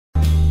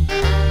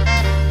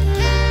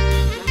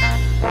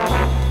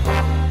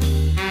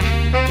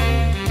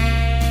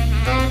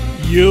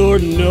You're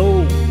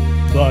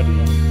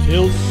nobody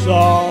till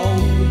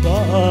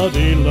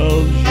somebody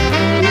loves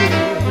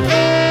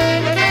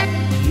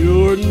you.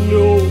 You're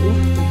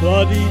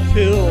nobody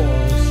till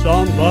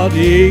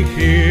somebody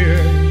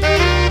cares.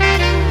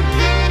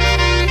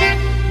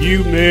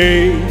 You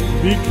may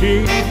be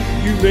king,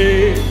 you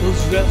may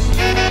possess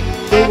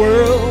the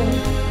world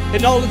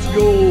and all its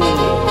gold.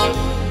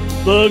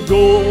 The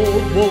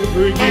gold won't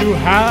bring you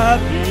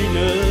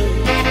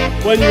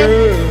happiness when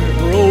you're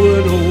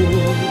growing old.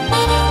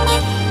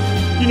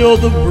 You know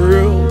the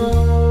world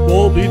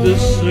won't be the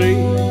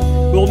same,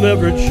 we'll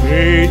never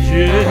change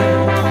it.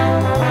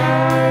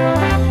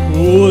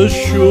 Oh, as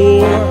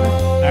sure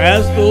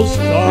as those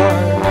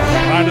stars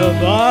shine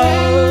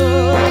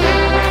above.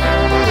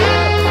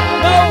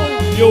 No,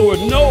 you're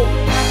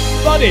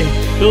nobody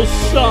till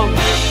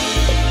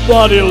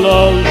somebody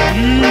loves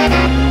you.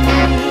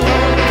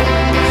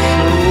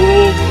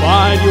 So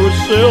find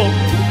yourself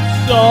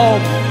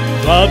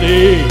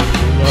somebody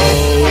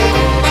love.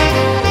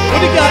 What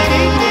do you got,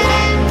 Dean?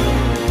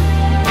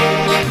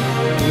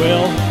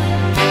 Well,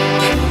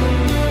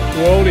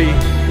 we'll only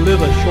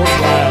live a short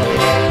while,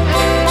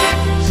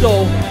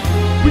 so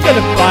we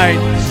gotta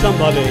find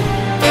somebody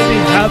and be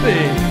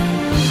happy.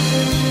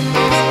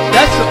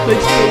 That's what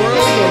makes the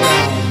world go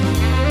round.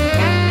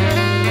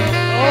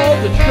 All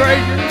the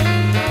treasures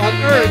on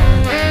earth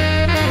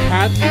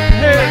can't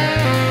compare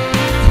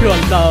to a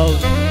love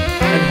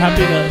and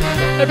happiness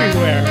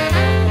everywhere.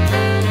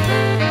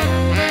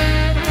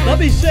 Let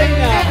me say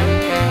now,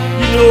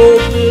 you know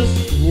this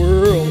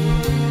world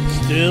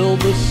still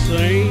the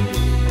same,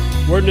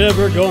 we're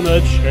never gonna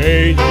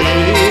change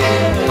it.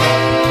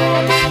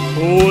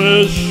 Oh,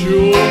 as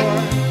sure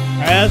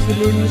as the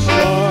moon and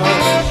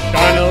stars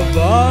shine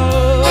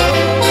above.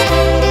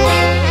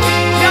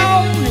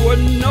 Now you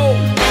are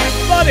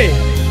nobody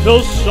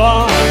till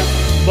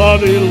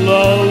somebody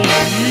loves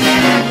you.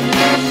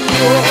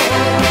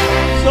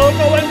 So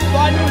go and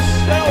find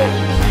yourself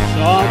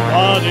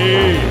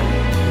somebody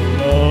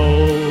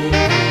love.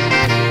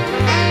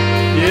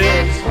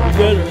 Yes, you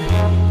better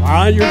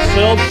find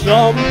yourself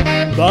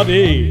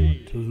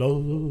somebody to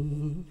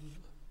love.